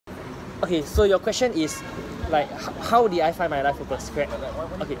Okay, so your question is like, how did I find my life purpose, correct?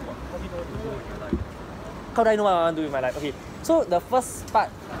 Okay. How do I know what I want to do with my life? Okay, so the first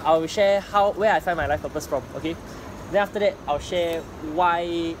part, I will share where I find my life purpose from, okay? Then after that, I'll share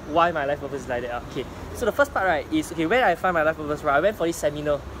why my life purpose is like that. Okay, so the first part, right, is, okay, where I find my life purpose, right, I went for this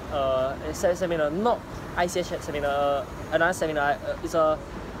seminar, seminar, not ICS seminar, another seminar, it's a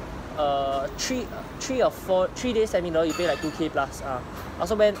 3-day seminar, you pay like 2K plus. I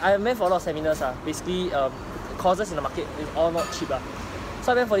went for a lot of seminars, basically courses in the market is all not cheap.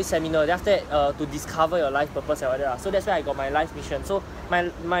 So I went for this seminar, then after that, to discover your life purpose and all that. So that's where I got my life mission. So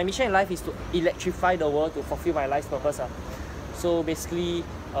my mission in life is to electrify the world to fulfill my life's purpose. So basically,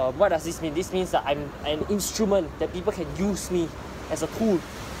 what does this mean? This means that I'm an instrument that people can use me as a tool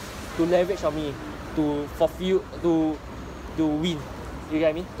to leverage on me, to fulfill, to win. You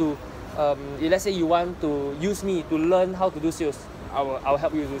get me? Let's say you want to use me to learn how to do sales, I'll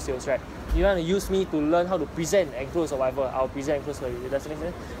help you do sales, right? You want to use me to learn how to present and close or whatever, I'll present and close for you. Does that make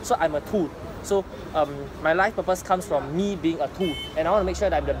sense? So I'm a tool. So my life purpose comes from me being a tool, and I want to make sure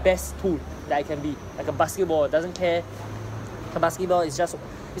that I'm the best tool that I can be. Like a basketball, doesn't care. A basketball is just,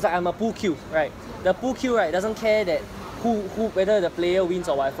 it's like I'm a pool cue, right? The pool cue, right, doesn't care that whether the player wins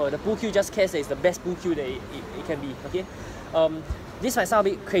or whatever. The pool cue just cares that it's the best pool cue that it can be. Okay. This might sound a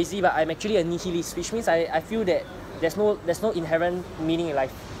bit crazy, but I'm actually a nihilist, which means I feel that there's no inherent meaning in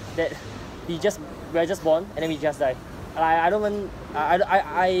life. That we're just born and then we just die.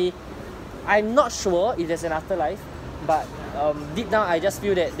 I'm not sure if there's an afterlife, but deep down I just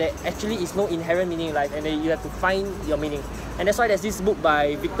feel that there actually is no inherent meaning in life, and that you have to find your meaning. And that's why there's this book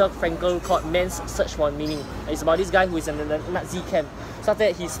by Viktor Frankl called Man's Search for Meaning. It's about this guy who is in the Nazi camp. So after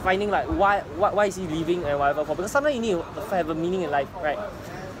that, he's finding like why is he living and whatever for, because sometimes you need to have a meaning in life, right?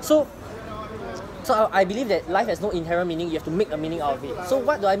 So I believe that life has no inherent meaning. You have to make a meaning out of it. So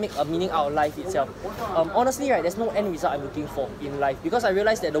what do I make a meaning out of life itself? Honestly, right, there's no end result I'm looking for in life, because I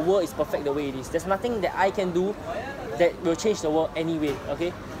realize that the world is perfect the way it is. There's nothing that I can do that will change the world anyway,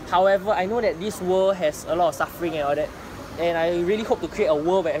 okay? However, I know that this world has a lot of suffering and all that, and I really hope to create a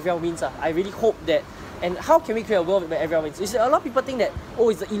world where everyone wins. I really hope that. And how can we create a world where everyone wins? It's, a lot of people think that, oh,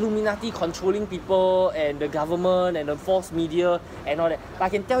 it's the Illuminati controlling people and the government and the false media and all that. But I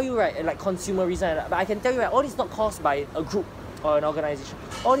can tell you, right, like consumerism, but I can tell you, right, all this is not caused by a group or an organization.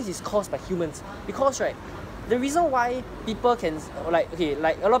 All this is caused by humans. Because, right, the reason why people can, like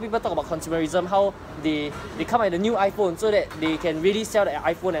a lot of people talk about consumerism, how they come at the new iPhone so that they can really sell the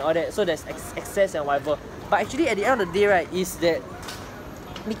iPhone and all that, so there's access and whatever. But actually, at the end of the day, right, is that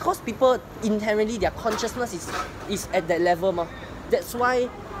because people inherently, their consciousness is at that level, that's why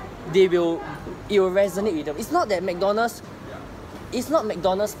it will resonate with them. It's not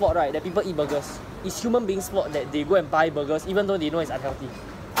McDonald's fault, right, that people eat burgers. It's human beings' fault that they go and buy burgers even though they know it's unhealthy.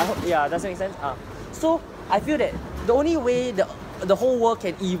 I hope, yeah, does that make sense? So I feel that the only way the whole world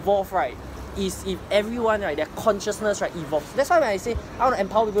can evolve, right, is if everyone, right, their consciousness, right, evolves. That's why when I say I want to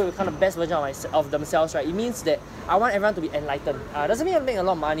empower people to become the best version of themselves, right, it means that I want everyone to be enlightened. Doesn't mean I make a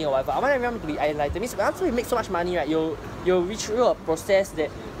lot of money or whatever. I want everyone to be enlightened. It means after you make so much money, right, you'll reach through a process that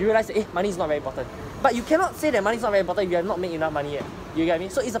you realize that money is not very important. But you cannot say that money is not very important if you have not made enough money yet. You get what I mean?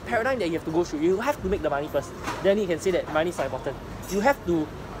 So it's a paradigm that you have to go through. You have to make the money first. Then you can say that money is not important. You have to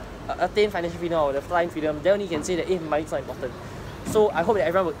attain financial freedom or the time freedom. Then you can say that money is not important. So I hope that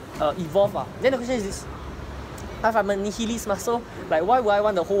everyone would evolve. Then the question is this: if I'm a nihilist, so like, why would I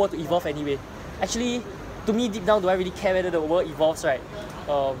want the whole world to evolve anyway? Actually, to me, deep down, do I really care whether the world evolves, right?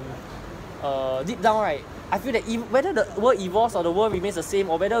 Deep down, right, I feel that whether the world evolves or the world remains the same,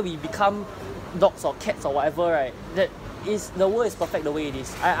 or whether we become dogs or cats or whatever, right, the world is perfect the way it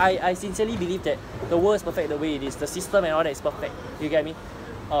is. I sincerely believe that the world is perfect the way it is. The system and all that is perfect. You get me?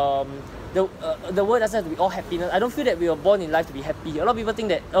 The world doesn't have to be all happiness. I don't feel that we were born in life to be happy. A lot of people think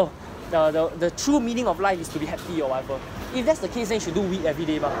that, the true meaning of life is to be happy or whatever. If that's the case, then you should do weed every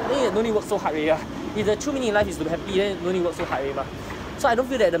day, then you don't need work so hard already. If the true meaning in life is to be happy, then you don't need work so hard already. So I don't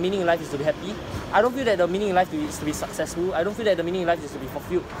feel that the meaning in life is to be happy. I don't feel that the meaning in life is to be successful. I don't feel that the meaning in life is to be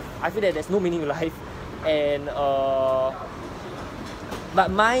fulfilled. I feel that there's no meaning in life. And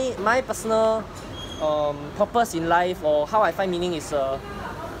but my personal purpose in life, or how I find meaning, is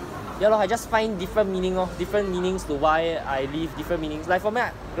I just find different meanings to why I live, different meanings. Like for me,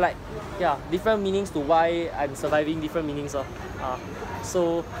 different meanings to why I'm surviving, different meanings.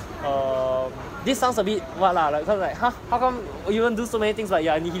 So this sounds a bit how come you don't do so many things, but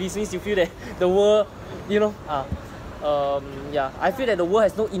nihilist means you feel that the world, I feel that the world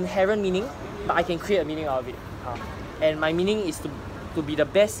has no inherent meaning, but I can create a meaning out of it. And my meaning is to be the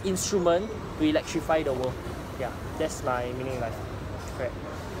best instrument to electrify the world. Yeah, that's my meaning in life. Correct.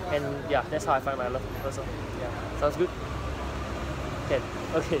 And yeah, that's how I find my love also. Yeah, sounds good? Can.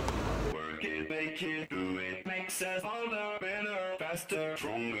 Okay. Work it, make it, do it, makes us harder, better, faster,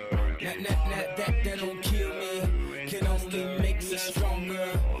 stronger. That don't kill me, can only make me stronger.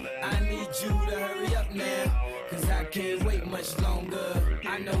 I need you to hurry up now, cause I can't wait much longer.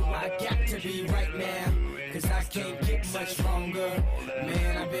 I know I got to be right now, cause I can't get much stronger.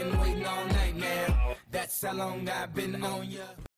 Man, I've been waiting all night now, that's how long I've been on ya.